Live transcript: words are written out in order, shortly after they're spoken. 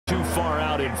far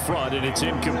out in front, and it's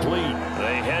incomplete.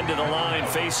 They head to the line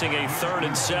facing a 3rd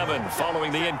and 7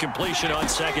 following the incompletion on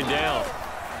 2nd down.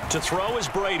 To throw is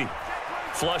Brady.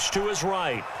 Flush to his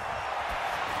right.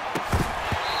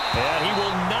 And he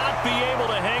will not be able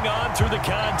to hang on through the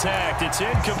contact. It's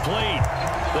incomplete.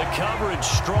 The coverage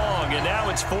strong, and now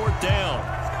it's 4th down.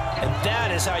 And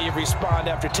that is how you respond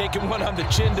after taking one on the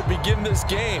chin to begin this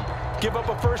game. Give up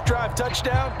a first drive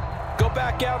touchdown, go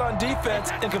back out on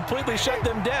defense, and completely shut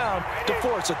them down to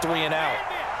force a 3 and out.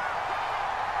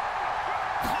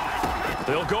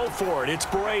 They'll go for it. It's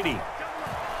Brady.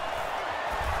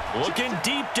 Looking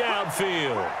deep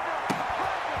downfield.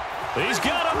 He's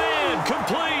got a man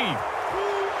complete.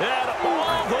 And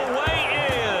all the way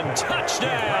in.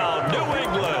 Touchdown, New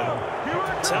England.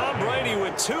 Tom Brady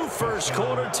with 2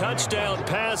 first-quarter touchdown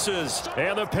passes.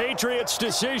 And the Patriots'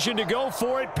 decision to go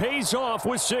for it pays off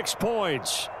with 6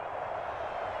 points.